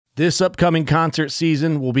This upcoming concert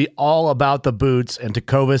season will be all about the boots, and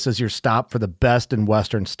Tecovas is your stop for the best in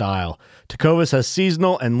Western style. Tecovas has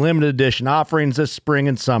seasonal and limited edition offerings this spring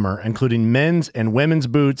and summer, including men's and women's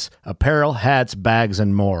boots, apparel, hats, bags,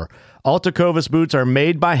 and more. All Tecovas boots are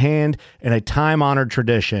made by hand in a time-honored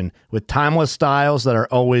tradition with timeless styles that are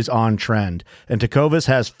always on trend. And Tecovas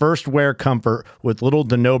has first wear comfort with little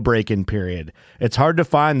to no break-in period. It's hard to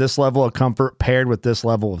find this level of comfort paired with this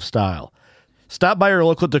level of style. Stop by your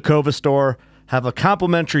local Tecovas store, have a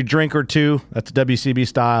complimentary drink or two, that's WCB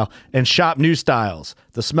style, and shop new styles.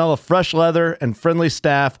 The smell of fresh leather and friendly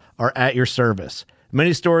staff are at your service.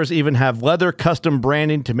 Many stores even have leather custom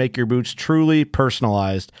branding to make your boots truly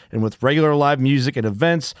personalized. And with regular live music and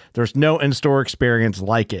events, there's no in-store experience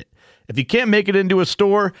like it. If you can't make it into a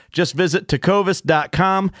store, just visit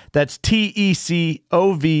tecovas.com. That's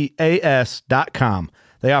TECOVAS.com.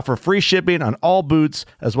 They offer free shipping on all boots,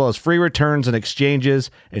 as well as free returns and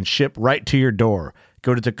exchanges, and ship right to your door.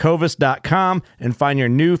 Go to tecovas.com and find your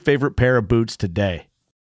new favorite pair of boots today.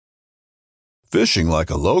 Fishing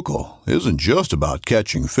like a local isn't just about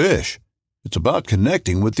catching fish. It's about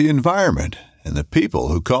connecting with the environment and the people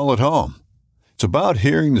who call it home. It's about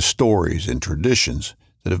hearing the stories and traditions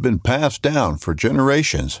that have been passed down for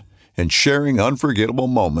generations and sharing unforgettable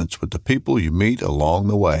moments with the people you meet along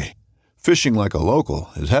the way. Fishing like a local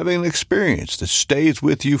is having an experience that stays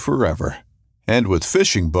with you forever. And with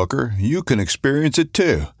Fishing Booker, you can experience it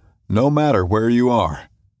too, no matter where you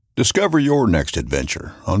are. Discover your next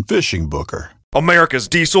adventure on Fishing Booker. America's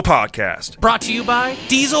Diesel Podcast. Brought to you by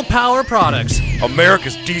Diesel Power Products.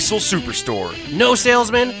 America's Diesel Superstore. No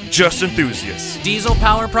salesman, Just enthusiasts.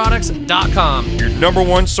 DieselPowerProducts.com. Your number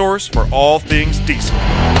one source for all things diesel.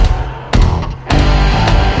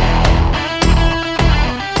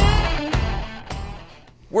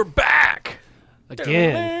 We're back.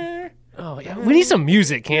 Again. Oh, yeah. We need some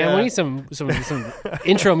music, Cam. Yeah. We need some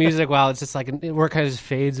intro music while it's just like work kind of just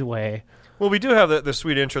fades away. Well, we do have the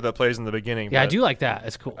sweet intro that plays in the beginning. Yeah, I do like that.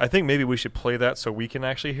 It's cool. I think maybe we should play that so we can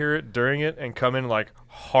actually hear it during it and come in like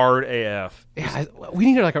hard AF. Yeah, we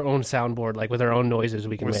need like our own soundboard, like with our own noises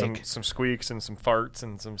we can with make. some squeaks and some farts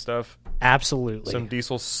and some stuff. Absolutely. Some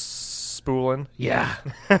diesel spooling. Yeah.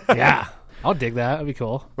 Yeah. I'll dig that. That'd be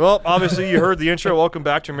cool. Well, obviously you heard the intro. Welcome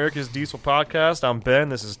back to America's Diesel Podcast. I'm Ben.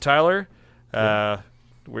 This is Tyler. If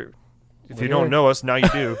you don't know us, now you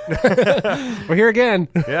do. We're here again.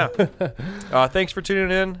 Yeah. Thanks for tuning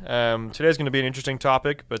in. Today's going to be an interesting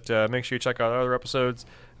topic, but make sure you check out other episodes.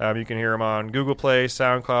 You can hear them on Google Play,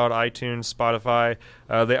 SoundCloud, iTunes, Spotify.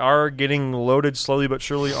 They are getting loaded slowly but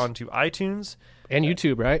surely onto iTunes. And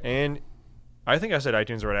YouTube, right? And I think I said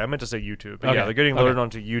iTunes already. I meant to say YouTube. But okay. Yeah, they're getting loaded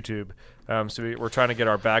onto YouTube. So we're trying to get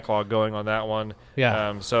our backlog going on that one.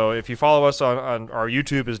 Yeah. So if you follow us on our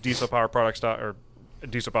YouTube is Diesel Power Products or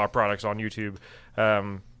Diesel Power Products on YouTube.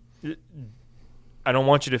 I don't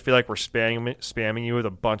want you to feel like we're spamming you with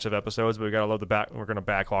a bunch of episodes, but we got to load we're going to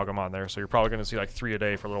backlog them on there. So you're probably going to see like 3 a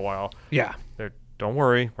day for a little while. Yeah. Don't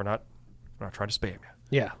worry. We're not trying to spam you.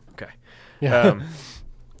 Yeah. Okay. Yeah.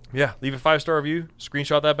 Yeah, leave a 5-star review,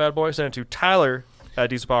 screenshot that bad boy, send it to Tyler at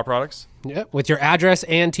Diesel Power Products. Yeah, with your address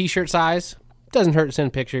and T-shirt size. Doesn't hurt to send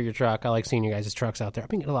a picture of your truck. I like seeing you guys' trucks out there. I've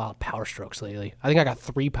been getting a lot of Power Strokes lately. I think I got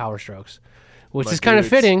 3 Power Strokes, which is kind of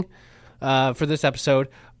fitting for this episode.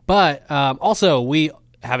 But also, we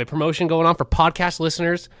have a promotion going on for podcast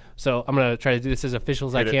listeners, so I'm going to try to do this as official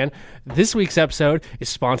as I can. This week's episode is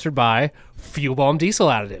sponsored by Fuel Bomb Diesel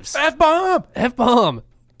Additives. F-bomb! F-bomb!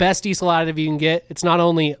 Best diesel additive you can get. It's not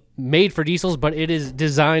only made for diesels, but it is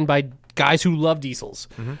designed by guys who love diesels.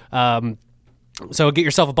 Mm-hmm. So get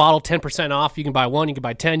yourself a bottle, 10% off. You can buy 1, you can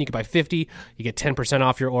buy 10, you can buy 50. You get 10%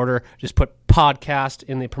 off your order. Just put podcast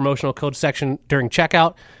in the promotional code section during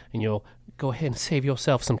checkout, and you'll go ahead and save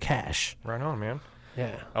yourself some cash. Right on, man.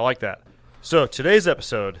 Yeah. I like that. So today's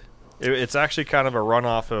episode, it's actually kind of a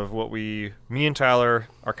runoff of what me and Tyler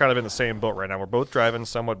are kind of in the same boat right now. We're both driving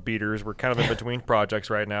somewhat beaters. We're kind of in between projects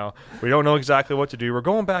right now. We don't know exactly what to do. We're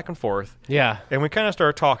going back and forth. Yeah. And we kind of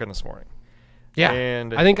started talking this morning. Yeah.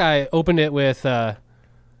 And I think I opened it with,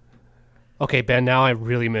 okay, Ben, now I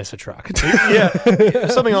really miss a truck. Yeah.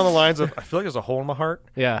 Something on the lines of, I feel like there's a hole in my heart.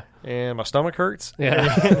 Yeah. And my stomach hurts.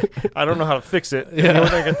 Yeah. I don't know how to fix it. Yeah. The only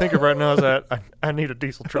thing I can think of right now is that I need a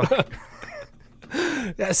diesel truck.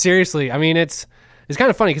 Yeah, seriously. I mean, it's kind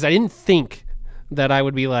of funny because I didn't think that I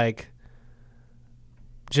would be like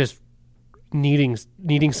just needing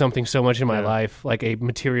something so much in my life, like a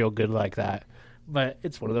material good like that. But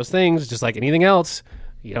it's one of those things, just like anything else.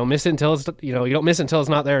 You don't miss it until it's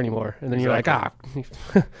not there anymore, and then you're like,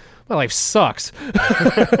 my life sucks.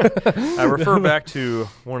 I refer back to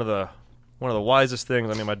one of the one of the wisest things.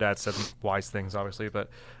 I mean, my dad said wise things, obviously, but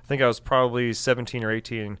I think I was probably 17 or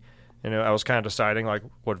 18. And I was kind of deciding like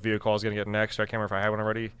what vehicle I was going to get next. I can't remember if I had one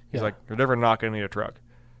already. He's like, "You're never not going to need a truck."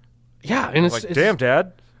 Yeah, and it's like, damn,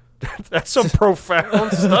 Dad, that's some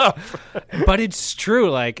profound stuff. But it's true.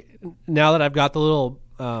 Like now that I've got the little,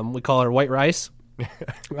 we call her white rice.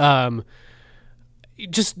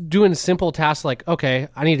 Just doing simple tasks like, okay,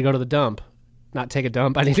 I need to go to the dump. Not take a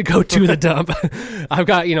dump. I need to go to the dump. I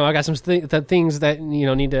got some things that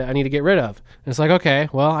I need to get rid of. And it's like, okay,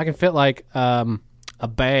 well, I can fit like a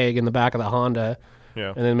bag in the back of the Honda,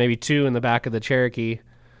 and then maybe 2 in the back of the Cherokee.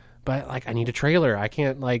 But like, I need a trailer. I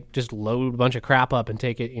can't like just load a bunch of crap up and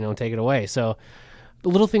take it away. So the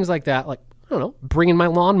little things like that, like I don't know, bringing my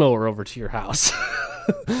lawnmower over to your house.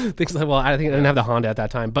 Things like, well, I think I didn't have the Honda at that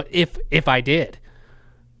time, but if I did.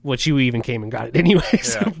 Which you even came and got it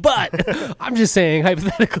anyways. Yeah. But I'm just saying,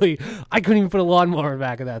 hypothetically, I couldn't even put a lawnmower in the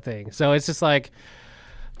back of that thing. So it's just like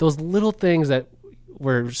those little things that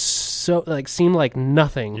were so like seem like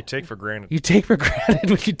nothing. You take for granted.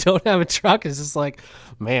 When you don't have a truck. It's just like,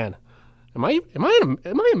 man, am I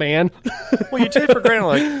a man? Well, you take for granted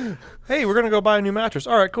like, hey, we're gonna go buy a new mattress.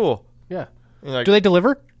 All right, cool. Yeah. Like, do they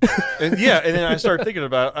deliver? and then I started thinking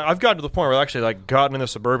about. I've gotten to the point where I actually like gotten in the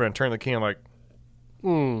Suburban and turned the key. I'm like.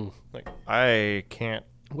 Like I can't.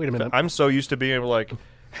 Wait a minute. I'm so used to being able to like,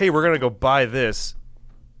 hey, we're gonna go buy this.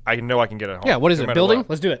 I know I can get it home. Yeah. What is it? Building? What.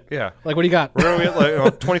 Let's do it. Yeah. Like, what do you got? We're gonna get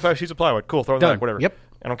like 25 sheets of plywood. Cool. Throw it in the back. Whatever. Yep.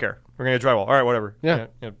 I don't care. We're gonna get drywall. All right. Whatever. Yeah.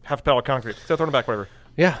 Half a pallet of concrete. Throw it in the back. Whatever.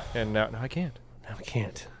 Yeah. And now I can't. Now I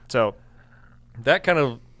can't. So that kind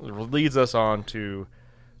of leads us on to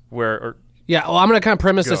where. Yeah. Well, I'm gonna kind of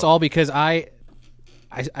premise this all because I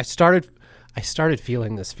started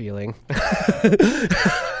feeling this feeling.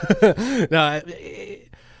 No,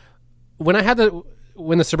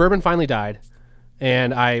 when the Suburban finally died,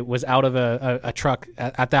 and I was out of a truck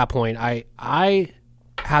at that point, I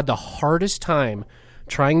had the hardest time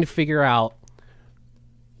trying to figure out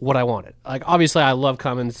what I wanted. Like, obviously, I love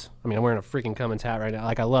Cummins. I mean, I'm wearing a freaking Cummins hat right now.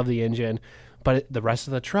 Like, I love the engine, but the rest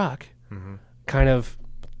of the truck kind of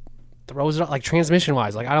throws it up, like transmission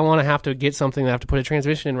wise. Like, I don't want to have to get something that I have to put a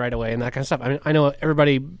transmission in right away and that kind of stuff. I mean, I know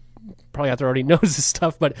everybody probably out there already knows this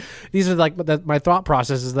stuff, but these are like my thought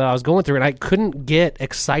processes that I was going through, and I couldn't get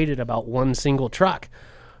excited about one single truck.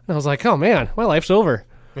 And I was like, oh man, my life's over.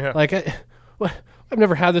 Yeah. Like, I've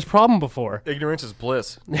never had this problem before. Ignorance is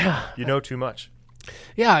bliss. Yeah. You know too much.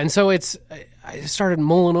 Yeah. And so I started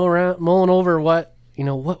mulling over what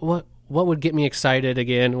would get me excited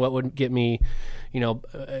again, what would get me,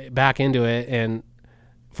 back into it. And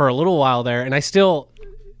for a little while there, and I still,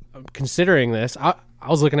 considering this, I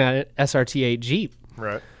was looking at an SRT8 Jeep.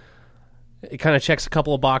 Right. It kind of checks a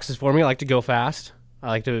couple of boxes for me. I like to go fast.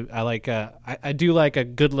 I do like a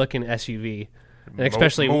good looking SUV. And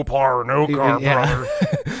especially Mopar, no car, brother.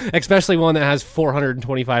 Especially one that has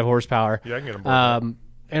 425 horsepower. Yeah, I can get them both.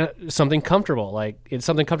 And something comfortable, like it's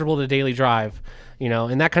something comfortable to daily drive,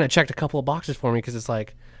 and that kind of checked a couple of boxes for me because it's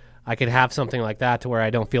like I could have something like that to where I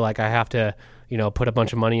don't feel like I have to, put a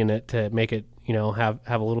bunch of money in it to make it, have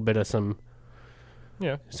a little bit of some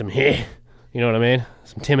you know what I mean?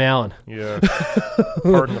 Some Tim Allen. Yeah.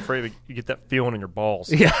 Pardon the phrase, you get that feeling in your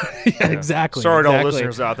balls. Yeah, exactly. Sorry to all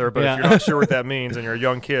listeners out there, but if you're not sure what that means and you're a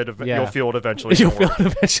young kid, you'll feel it eventually. You'll feel it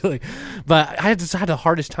eventually. But I had the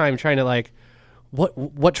hardest time trying to like,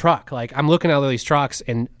 what truck? Like, I'm looking at all these trucks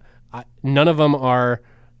and none of them are,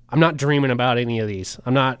 I'm not dreaming about any of these.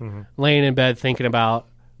 I'm not laying in bed thinking about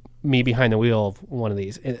me behind the wheel of one of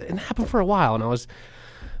these. And it happened for a while, and I was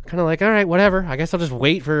kind of like, all right, whatever. I guess I'll just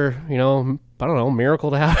wait for, I don't know,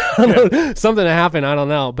 miracle to happen. Something to happen. I don't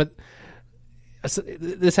know. But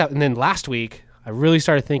this happened. And then last week, I really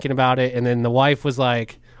started thinking about it. And then the wife was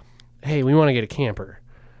like, hey, we want to get a camper.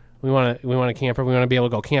 We want a camper. We want to be able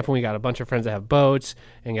to go camping. We got a bunch of friends that have boats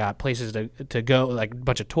and got places to go, like a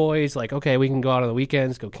bunch of toys. Like, okay, we can go out on the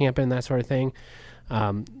weekends, go camping, that sort of thing.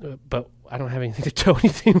 But I don't have anything to tow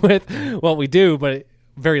anything with. Well, we do, but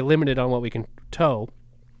very limited on what we can tow.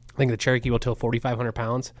 I think the Cherokee will tow 4,500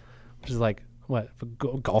 pounds, which is like, what, a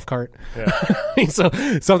golf cart? Yeah. So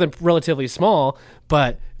something relatively small,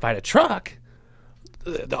 but if I had a truck,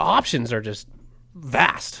 the options are just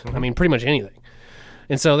vast. I mean, pretty much anything.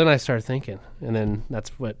 And so then I started thinking, and then that's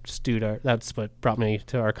what brought me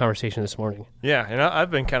to our conversation this morning. Yeah, and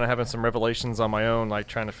I've been kind of having some revelations on my own, like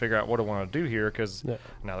trying to figure out what I want to do here, because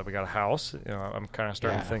now that we got a house, I'm kind of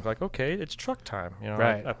starting to think like, okay, it's truck time.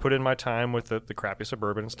 Right. I put in my time with the crappy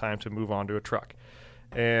Suburban. It's time to move on to a truck.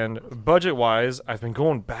 And budget-wise, I've been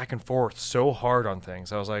going back and forth so hard on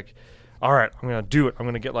things. I was like, all right, I'm going to do it. I'm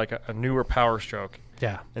going to get like a newer Power Stroke.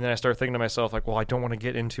 Yeah. And then I started thinking to myself, like, well, I don't want to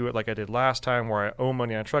get into it like I did last time where I owe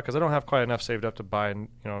money on a truck because I don't have quite enough saved up to buy, an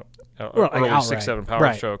early 6.7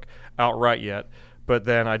 Power Stroke outright yet. But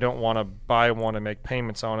then I don't want to buy one and make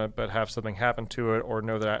payments on it, but have something happen to it, or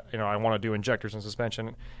know that I want to do injectors and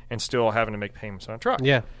suspension, and still having to make payments on a truck.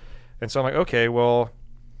 Yeah. And so I'm like, okay, well,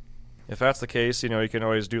 if that's the case, you can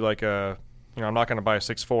always do like I'm not going to buy a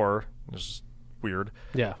 6.4. This is weird.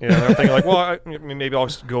 Yeah. And I'm thinking like, well, maybe I'll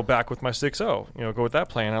just go back with my 6.0. Go with that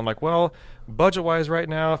plan. And I'm like, well, budget-wise, right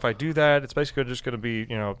now, if I do that, it's basically just going to be,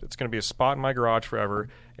 it's going to be a spot in my garage forever.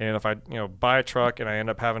 And if I, buy a truck and I end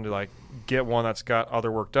up having to like get one that's got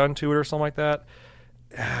other work done to it or something like that,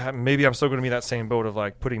 maybe I'm still going to be in that same boat of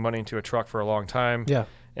like putting money into a truck for a long time. Yeah.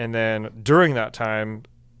 And then during that time,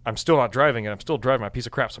 I'm still not driving it. I'm still driving my piece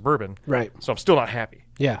of crap Suburban. Right. So I'm still not happy.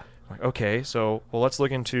 Yeah. I'm like, okay, so well, let's look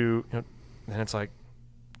into. Then it's like,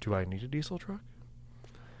 do I need a diesel truck?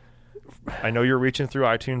 I know you're reaching through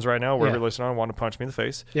iTunes right now, wherever you're listening on, want to punch me in the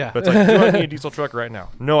face. Yeah. But it's like, do I need a diesel truck right now?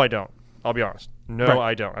 No, I don't. I'll be honest. No, Right.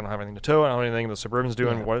 I don't. I don't have anything to tow. I don't have anything the Suburban's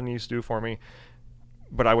doing, what it needs to do for me.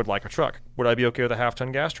 But I would like a truck. Would I be okay with a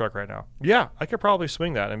half-ton gas truck right now? Yeah, I could probably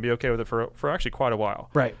swing that and be okay with it for actually quite a while.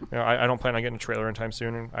 Right. I don't plan on getting a trailer anytime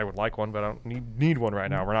soon, and I would like one, but I don't need one right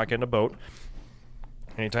now. We're not getting a boat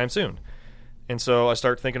anytime soon. And so I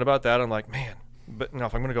start thinking about that. I'm like, man, but if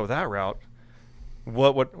I'm going to go that route,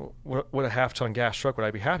 what a half-ton gas truck would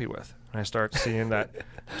I be happy with? And I start seeing that,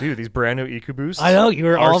 dude, these brand new EcoBoosts. I know you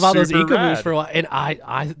were all about those super EcoBoosts rad. for a while,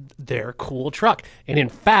 and they're a cool truck. And in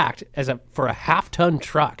fact, for a half-ton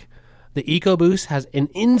truck, the EcoBoost has an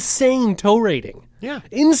insane tow rating. Yeah.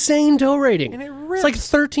 Insane tow rating. And it it's like rips.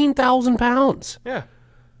 13,000 pounds. Yeah,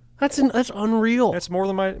 That's unreal. that's more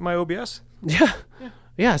than my OBS.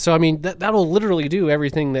 Yeah. So I mean, that'll literally do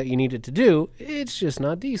everything that you need it to do. It's just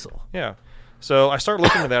not diesel. Yeah. So I start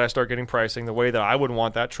looking at that. I start getting pricing the way that I would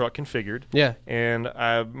want that truck configured. Yeah. And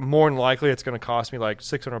more than likely, it's going to cost me like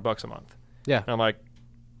 $600 a month. Yeah. And I'm like,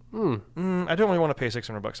 I don't really want to pay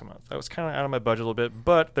 $600 a month. That was kind of out of my budget a little bit.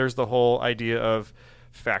 But there's the whole idea of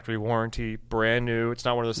factory warranty, brand new. It's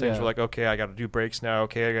not one of those things Yeah. where like, okay, I got to do brakes now.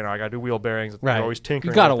 Okay, I got to do wheel bearings. Right. You're always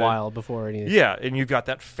tinkering. You got a with it. while before anything. Yeah, and you've got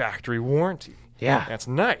that factory warranty. Yeah. That's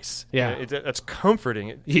nice. Yeah. That's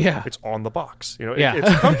comforting. Yeah. It's on the box. Yeah.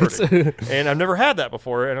 It's comforting. And I've never had that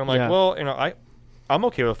before. And I'm like, Yeah. well, I'm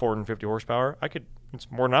okay with 450 horsepower. It's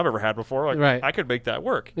more than I've ever had before. Like, Right. I could make that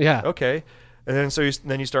work. Yeah. Okay. And then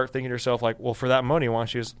then you start thinking to yourself like, well, for that money, why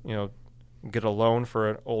don't you just get a loan for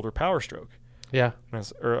an older Power Stroke, Yeah.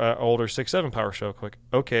 or an older 6.7 Power Stroke? Like,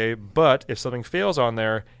 okay, but if something fails on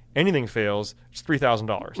there, anything fails, it's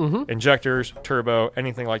 $3,000. Injectors, turbo,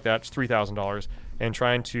 anything like that, it's $3,000. And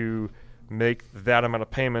trying to make that amount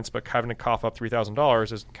of payments, but having to cough up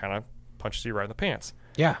 $3,000 is kind of punches you right in the pants.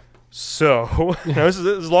 Yeah. So this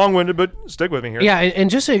is long-winded, but stick with me here. Yeah, and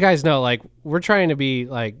just so you guys know, like, we're trying to be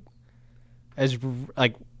like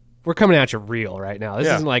we're coming at you real right now. This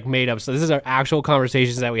Yeah. isn't like made up. So this is our actual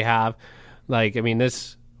conversations that we have. Like, I mean,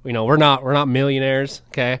 this, we're not millionaires.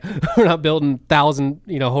 Okay, we're not building 1,000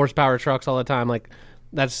 horsepower trucks all the time. Like,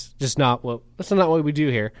 that's just not what we do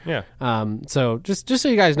here. Yeah. So just so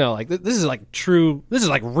you guys know, like, this is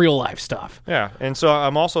like real life stuff. Yeah, and so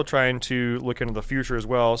I'm also trying to look into the future as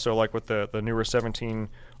well. So like with the newer 17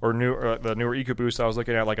 or the newer EcoBoost, I was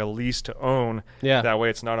looking at like a lease to own. Yeah. That way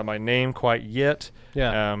it's not in my name quite yet.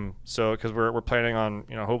 Yeah. So because we're planning on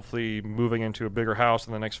hopefully moving into a bigger house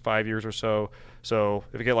in the next 5 years or so. So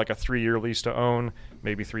if I get like a 3-year lease to own,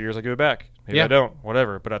 maybe 3 years I give it back. Maybe Yeah. I don't.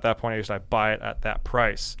 Whatever. But at that point, I buy it at that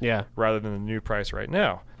price. Yeah. Rather than the new price right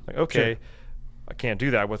now. Like, okay. Sure. I can't do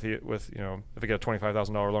that with if I get a $25,000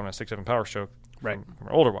 loan on a 6.7 Power Stroke Right. from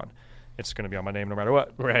an older one, it's going to be on my name no matter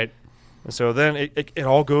what. Right. And so then it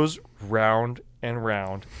all goes round and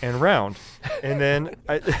round and round, and then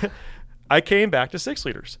I came back to 6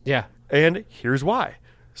 liters. Yeah. And here's why.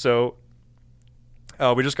 So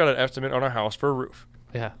we just got an estimate on our house for a roof.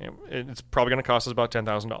 Yeah. It's probably going to cost us about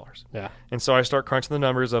 $10,000. Yeah. And so I start crunching the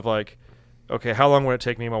numbers of like, okay, how long would it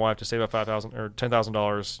take me and my wife to save up $5,000 or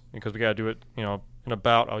 $10,000 because we got to do it, in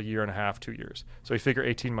about a year and a half, 2 years. So we figure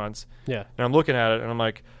 18 months. Yeah. And I'm looking at it and I'm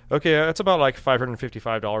like, okay, that's about like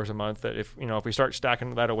 $555 a month. That if we start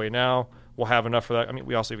stacking that away now, we'll have enough for that. I mean,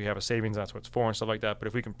 we have a savings, that's what it's for and stuff like that. But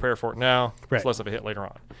if we can prepare for it now, Right. it's less of a hit later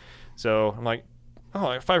on. So I'm like, oh,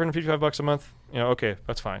 like $555 a month. Okay,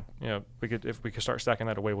 that's fine. If we could start stacking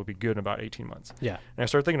that away, we'll be good in about 18 months. Yeah. And I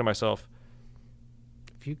started thinking to myself,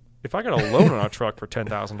 if I got a loan on a truck for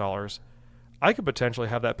 $10,000, I could potentially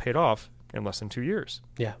have that paid off in less than 2 years.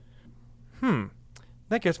 Yeah.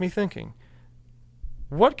 That gets me thinking.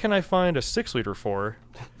 What can I find a 6 liter for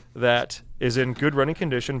that is in good running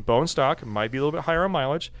condition, bone stock, might be a little bit higher on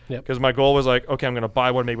mileage. Yep. Because my goal was like, okay, I'm going to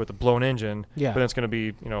buy one maybe with a blown engine, Yeah. but then it's going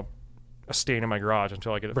to be, a stain in my garage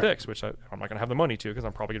until I get it fixed, which I'm not going to have the money to because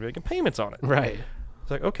I'm probably going to be making payments on it. Right.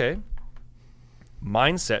 It's like, okay,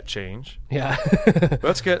 mindset change. Yeah.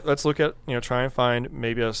 Let's look at, try and find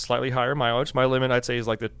maybe a slightly higher mileage. My limit, I'd say, is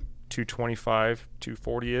like the 225,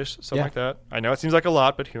 240-ish, something Yeah. like that. I know it seems like a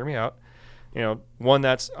lot, but hear me out. One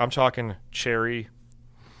that's, I'm talking cherry,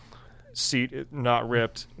 seat not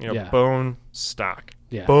ripped, Yeah. bone stock.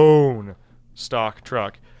 Yeah. Bone stock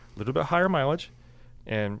truck. A little bit higher mileage.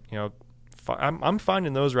 And, I'm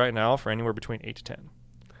finding those right now for anywhere between 8 to 10.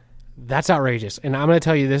 That's outrageous. And I'm going to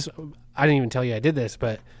tell you this. I didn't even tell you I did this,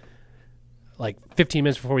 but like 15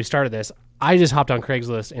 minutes before we started this, I just hopped on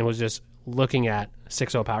Craigslist and was just looking at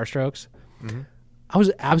 6.0 Power Strokes. Mm-hmm. I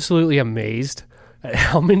was absolutely amazed at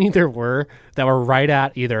how many there were that were right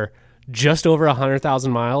at either just over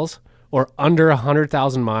 100,000 miles or under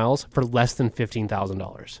 100,000 miles for less than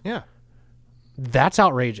 $15,000. Yeah. That's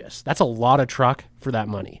outrageous. That's a lot of truck for that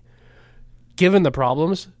money. Given the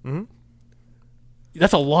problems,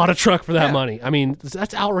 that's a lot of truck for that money. I mean,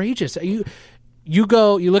 that's outrageous. You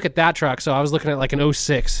look at that truck. So I was looking at like an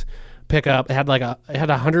 06 pickup. It had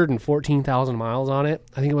 114,000 miles on it.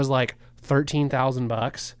 I think it was like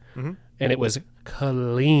 $13,000, and it was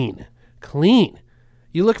clean.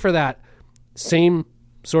 You look for that same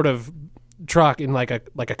sort of truck in like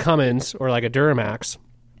a Cummins or like a Duramax.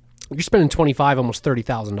 You're spending $25,000, almost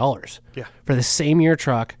 $30,000. Yeah. For the same year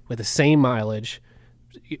truck with the same mileage,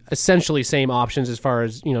 essentially same options as far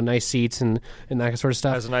as nice seats and that sort of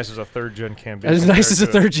stuff. As nice as a third gen can be. As nice as a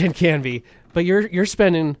third gen can be, but you're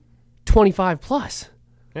spending 25 plus.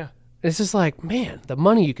 Yeah. It's just like, man, the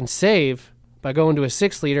money you can save by going to a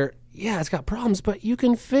 6-liter. Yeah, it's got problems, but you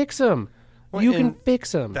can fix them. Well, you can and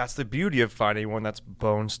fix them. That's the beauty of finding one that's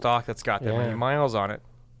bone stock that's got that many miles on it.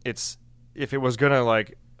 It's if it was gonna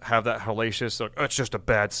like have that hellacious, like, oh, it's just a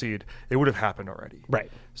bad seed, it would have happened already.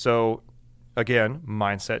 Right. So again,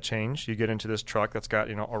 mindset change. You get into this truck that's got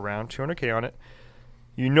around 200K on it.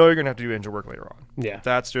 You're gonna have to do engine work later on. Yeah.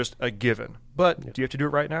 That's just a given. But do you have to do it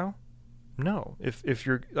right now? No. If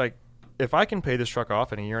you're like, if I can pay this truck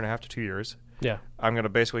off in a year and a half to 2 years, Yeah. I'm gonna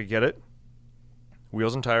basically get it.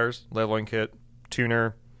 Wheels and tires, leveling kit,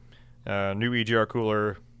 tuner, new EGR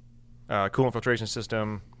cooler, coolant filtration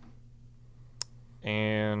system,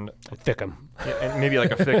 and maybe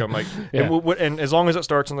like a Fickum, like, and as long as it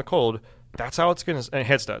starts in the cold, that's how it's gonna. And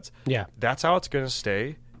head studs, that's how it's gonna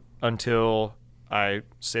stay until I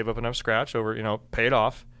save up enough scratch over, pay it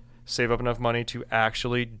off, save up enough money to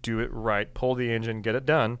actually do it right, pull the engine, get it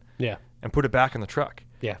done, and put it back in the truck.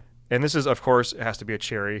 Yeah. And this is, of course, it has to be a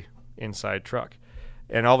cherry inside truck.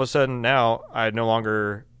 And all of a sudden now I no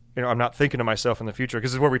longer, I'm not thinking to myself in the future,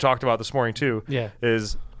 because this is what we talked about this morning too,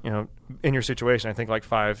 is, in your situation, I think like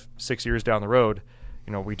 5-6 years down the road,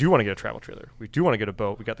 we do want to get a travel trailer. We do want to get a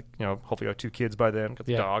boat. We got the, hopefully have 2 kids by then, got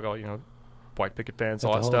the dog, all, white picket fence,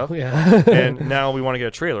 all that stuff. Yeah. And now we want to get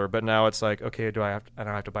a trailer, but now it's like, okay, I don't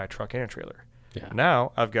have to buy a truck and a trailer. Yeah.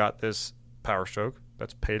 Now I've got this Power Stroke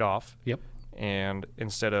that's paid off. Yep. And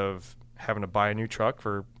instead of having to buy a new truck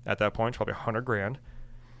for, at that point, probably $100,000,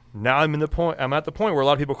 now I'm at the point where a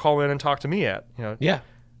lot of people call in and talk to me at,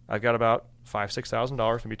 I've got about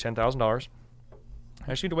 $5,000-$6,000, maybe $10,000. I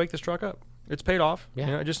just need to wake this truck up. It's paid off.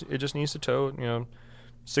 Yeah. It just needs to tow,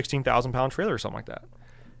 16,000 pound trailer or something like that.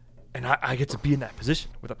 And I get to be in that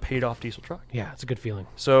position with a paid off diesel truck. Yeah, it's a good feeling.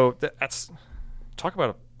 So that's, talk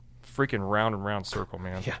about a freaking round and round circle,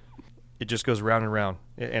 man. Yeah. It just goes round and round.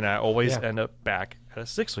 And I always end up back at a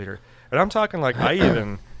 6-liter. And I'm talking like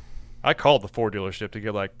I called the Ford dealership to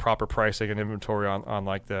get like proper pricing and inventory on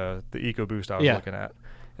like the EcoBoost I was looking at.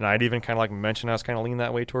 And I'd even kind of like mentioned I was kind of leaning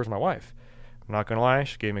that way towards my wife. I'm not going to lie.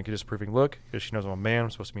 She gave me a disapproving look because she knows I'm a man. I'm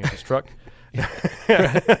supposed to be in this truck.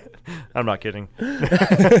 I'm not kidding.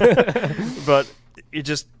 But it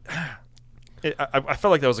just, I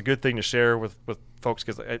felt like that was a good thing to share with folks,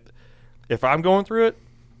 because if I'm going through it,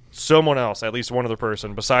 someone else, at least one other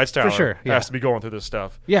person besides Tyler, has to be going through this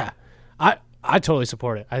stuff. Yeah. I totally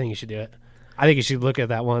support it. I think you should do it. I think you should look at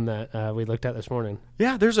that one that we looked at this morning.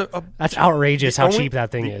 Yeah, there's that's outrageous how cheap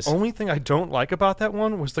that thing is. The only thing I don't like about that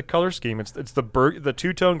one was the color scheme. It's the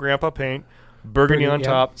two-tone grandpa paint, burgundy on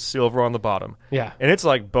top, silver on the bottom. Yeah. And it's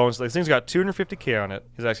like bones. This thing's got 250K on it.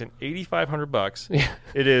 It's actually $8,500. Yeah.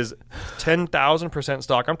 It is 10,000%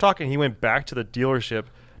 stock. I'm talking he went back to the dealership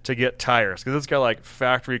to get tires, because it's got like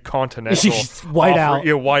factory Continental white out.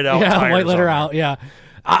 Yeah, white out tires. Yeah, white letter out. Yeah.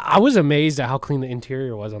 I was amazed at how clean the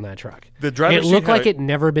interior was on that truck. The driver's it seat looked had like it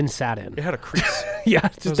never been sat in. It had a crease. Yeah,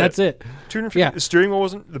 that's it. 250. Yeah. The steering wheel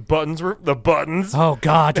wasn't. The buttons were the buttons. Oh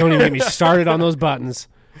God, don't even get me started on those buttons.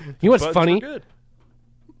 You know what's Buttons funny? were good.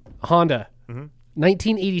 Honda,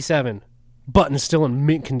 1987, buttons still in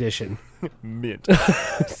mint condition. Mint.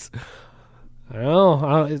 I don't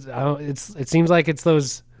know. It seems like it's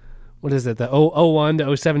those. What is it? The 01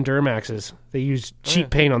 to 07 Duramaxes. They use cheap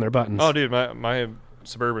paint on their buttons. Oh, dude, my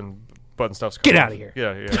Suburban button stuff's Get coming out off. of here.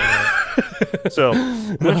 Yeah. So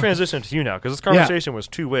I'm going to transition to you now because this conversation was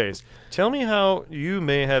two ways. Tell me how you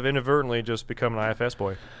may have inadvertently just become an IFS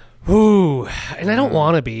boy. Ooh, and I don't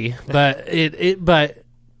want to be, but but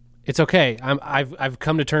it's okay. I've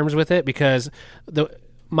come to terms with it because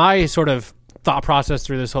my sort of thought process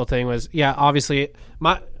through this whole thing was, yeah, obviously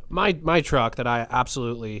my truck that I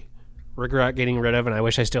absolutely regret getting rid of and I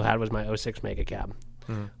wish I still had was my 06 Mega Cab.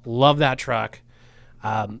 Love that truck.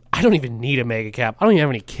 I don't even need a Mega Cab. I don't even have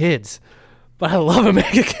any kids, but I love a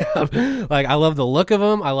Mega Cab. Like, I love the look of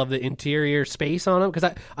them. I love the interior space on them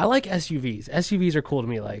because I like SUVs. SUVs are cool to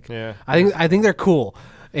me. Like, Yeah. I think they're cool.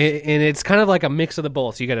 And it's kind of like a mix of the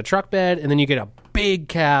both. So you get a truck bed and then you get a big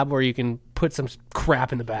cab where you can put some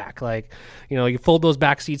crap in the back. Like, you fold those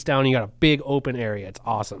back seats down and you got a big open area. It's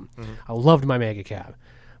awesome. I loved my Mega Cab.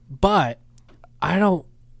 But I don't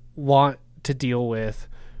want to deal with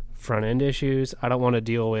front end issues. I don't want to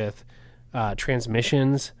deal with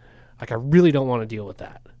transmissions. Like, I really don't want to deal with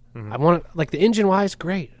that. I want like the engine wise,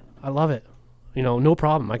 great. I love it. No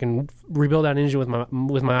problem. I can rebuild that engine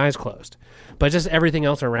with my eyes closed. But just everything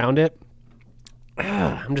else around it,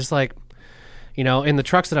 I'm just like, and the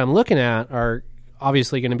trucks that I'm looking at are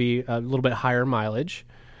obviously going to be a little bit higher mileage.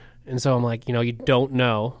 And so I'm like, you don't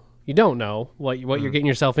know what you're getting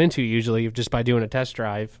yourself into usually just by doing a test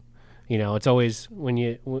drive. It's always when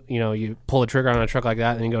you pull the trigger on a truck like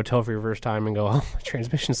that and you go tow for your first time and go, oh, my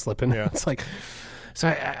transmission's slipping. Yeah. It's like, so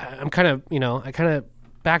I'm kind of, I kind of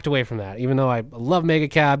backed away from that, even though I love Mega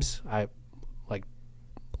Cabs. I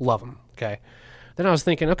love them. Okay. Then I was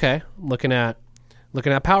thinking, okay, looking at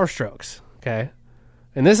Power Strokes. Okay.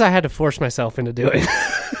 And this I had to force myself into doing.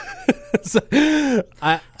 It's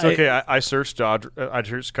okay. I searched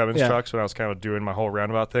Cummins Yeah. trucks when I was kind of doing my whole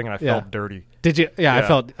roundabout thing, and I felt dirty. Did you? Yeah, I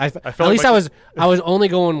felt felt at least like I was only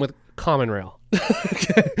going with Common Rail.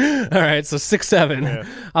 Okay. All right, so 6.7. Yeah.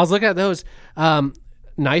 I was looking at those.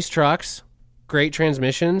 Nice trucks, great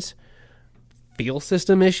transmissions, fuel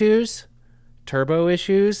system issues, turbo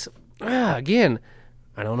issues. Again,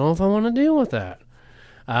 I don't know if I want to deal with that.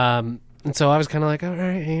 And so I was kind of like, all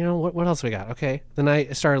right, what else we got? Okay. Then I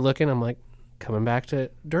started looking. I'm like, coming back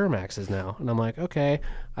to Duramaxes now, and I'm like, okay.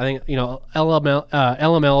 I think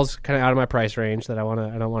LML's kind of out of my price range. That I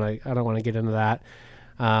don't want to get into that.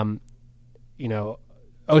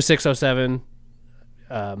 06, 07,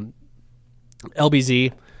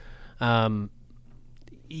 LBZ.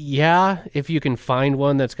 Yeah, if you can find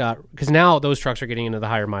one that's got, because now those trucks are getting into the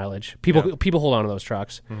higher mileage. People hold on to those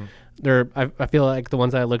trucks. I feel like the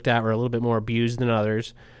ones that I looked at were a little bit more abused than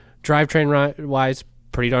others. Drivetrain wise,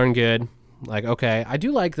 pretty darn good. Like, okay, I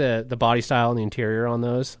do like the body style and the interior on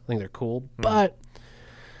those. I think they're cool. But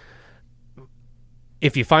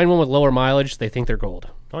if you find one with lower mileage, they think they're gold.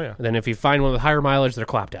 Oh yeah. And then if you find one with higher mileage, they're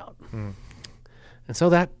clapped out. And so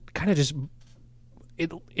that kind of just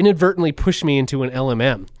it inadvertently pushed me into an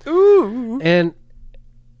LMM. Ooh. And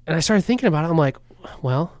I started thinking about it. I'm like,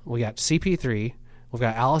 well, we got CP3, we've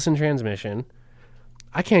got Allison transmission.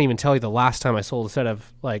 I can't even tell you the last time I sold a set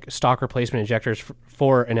of like stock replacement injectors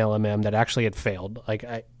for an LMM that actually had failed. Like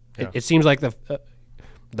it seems like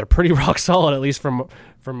they're pretty rock solid, at least from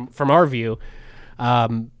our view,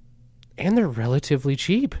 and they're relatively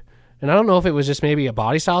cheap. And I don't know if it was just maybe a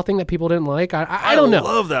body style thing that people didn't like. I don't know. I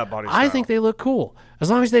love that body style. I think they look cool as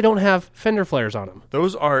long as they don't have fender flares on them.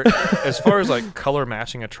 Those are, as far as like color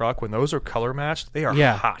matching a truck, when those are color matched, they are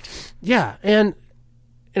hot. Yeah, and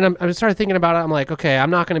I started thinking about it. I'm like, okay, I'm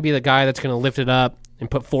not going to be the guy that's going to lift it up and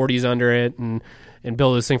put 40s under it and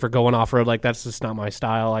build this thing for going off road. Like, that's just not my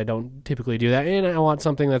style. I don't typically do that, and I want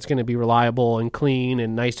something that's going to be reliable and clean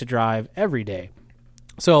and nice to drive every day.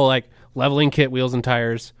 So, like, leveling kit, wheels and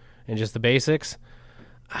tires, and just the basics.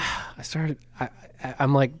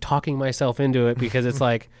 I'm like talking myself into it because it's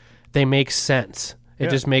like they make sense. It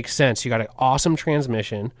just makes sense. You got an awesome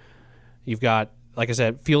transmission. You've got, like I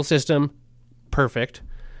said, fuel system, perfect.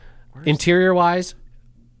 Interior wise,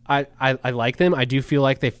 I like them. I do feel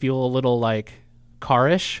like they feel a little like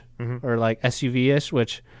car-ish or like SUV-ish,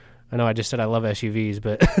 which I know I just said I love SUVs,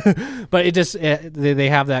 but but it just they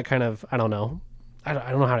have that kind of, I don't know, I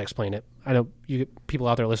don't know how to explain it. I know people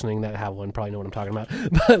out there listening that have one probably know what I'm talking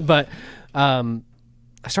about. but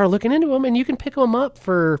I started looking into them, and you can pick them up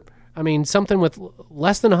for, I mean, something with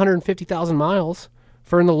less than 150,000 miles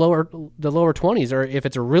for in the lower 20s, or if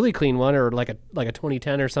it's a really clean one, or like a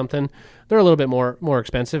 2010 or something, they're a little bit more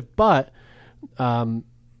expensive. But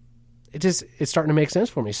it's starting to make sense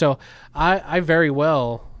for me. So I very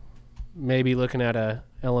well may be looking at a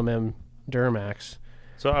LMM Duramax.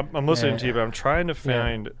 So I'm listening to you, but I'm trying to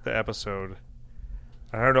find the episode.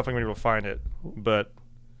 I don't know if I'm going to be able to find it, but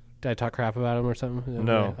did I talk crap about him or something?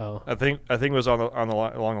 no. Oh. I think it was along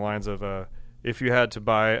the lines of if you had to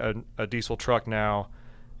buy a diesel truck now,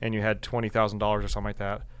 and you had $20,000 or something like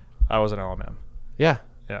that, I was an LMM. Yeah.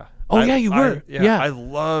 Yeah. Oh yeah, you were. I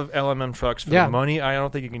love LMM trucks for the money. I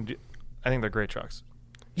don't think you can do. I think they're great trucks.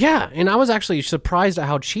 Yeah, and I was actually surprised at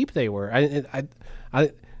how cheap they were.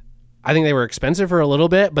 I think they were expensive for a little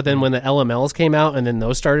bit, but then when the LMLs came out and then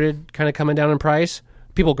those started kind of coming down in price,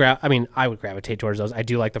 I would gravitate towards those. I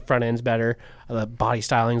do like the front ends better. The body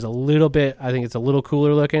styling's a little bit, I think it's a little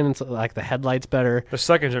cooler looking. It's like the headlights better. The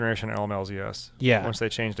second generation LMLs, yes. Yeah. Once they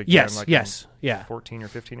changed again, yes. 14 or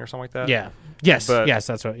 15 or something like that. Yeah. Yes. But, yes,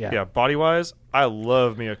 that's what, yeah. Yeah, body-wise, I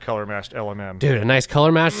love me a color-matched LMM. Dude, a nice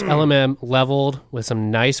color-matched LMM leveled with some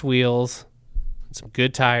nice wheels, some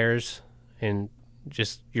good tires, and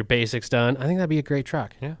just your basics done. I think that'd be a great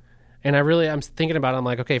truck. Yeah. And I'm thinking about it. I'm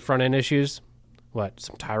like, okay, front end issues. What?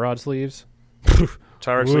 Some tie rod sleeves?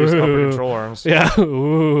 Tie rod sleeves, upper control arms. Yeah.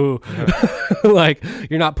 Ooh. Like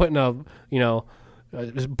you're not putting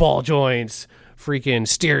ball joints, freaking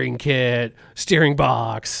steering kit, steering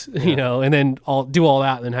box, and then do all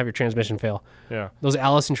that and then have your transmission fail. Yeah. Those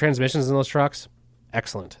Allison transmissions in those trucks,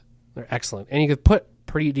 excellent. They're excellent. And you could put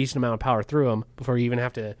pretty decent amount of power through them before you even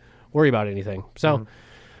have to worry about anything. So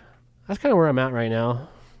that's kind of where I'm at right now.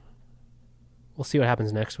 We'll see what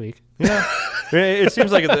happens next week. Yeah. It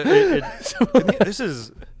seems like this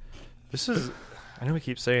is. I know we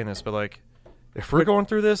keep saying this, but like, if we're going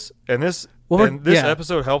through this and this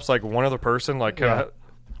episode helps like one other person, like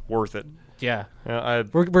worth it. Yeah.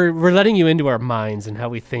 We're letting you into our minds and how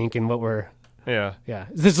we think and what we're. Yeah. Yeah.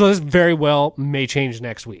 This very well may change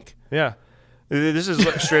next week. Yeah. This is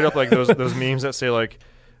like straight up like those memes that say like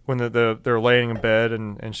when they're laying in bed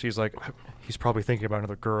and she's like, he's probably thinking about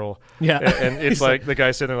another girl. Yeah. And it's like the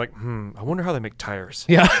guy's sitting there like, I wonder how they make tires.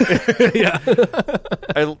 Yeah. Yeah.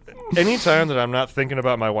 Anytime that I'm not thinking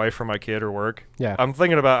about my wife or my kid or work, I'm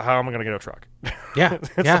thinking about how I'm going to get a truck. Yeah.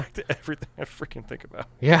 It's like everything I freaking think about.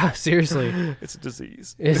 Yeah, seriously. It's a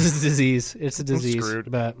disease. It's a disease. It's a disease. I'm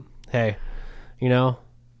screwed. But hey, it'll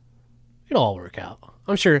all work out.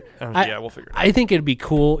 I'm sure. We'll figure it out. I think it'd be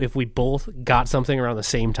cool if we both got something around the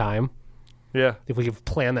same time. Yeah. If we could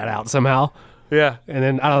plan that out somehow. Yeah. And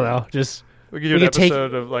then, I don't know, we could do an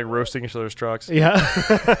episode of like roasting each other's trucks. Yeah.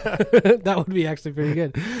 That would be actually pretty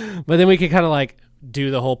good. But then we could kind of like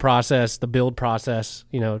do the whole process, the build process,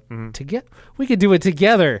 we could do it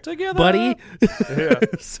together, buddy. Yeah.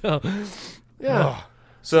 So, yeah. Oh.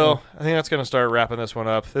 So I think that's going to start wrapping this one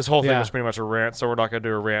up. This whole thing was pretty much a rant, so we're not going to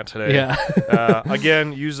do a rant today. Yeah.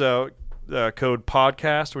 Again, use code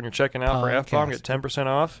podcast when you're checking out for F-Bomb. Get 10%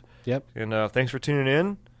 off. Yep. And thanks for tuning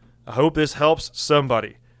in. I hope this helps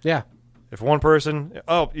somebody. Yeah. If one person...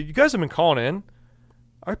 Oh, you guys have been calling in.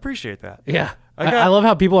 I appreciate that. Yeah. I love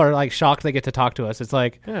how people are like shocked they get to talk to us. It's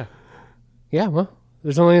like... Yeah, well,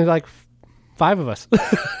 there's only like 5 of us.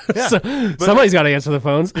 Yeah. So somebody's got to answer the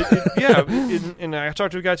phones. And I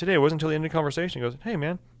talked to a guy today. It wasn't until the end of the conversation. He goes, hey,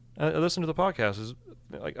 man, I listened to the podcast.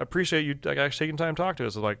 I appreciate you actually taking time to talk to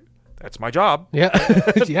us. I was like, that's my job. Yeah.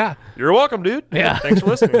 Yeah. You're welcome, dude. Yeah. Thanks for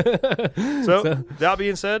listening. So that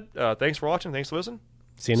being said, thanks for watching. Thanks for listening.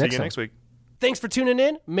 See you next week. Thanks for tuning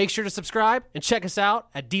in. Make sure to subscribe and check us out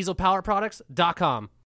at dieselpowerproducts.com.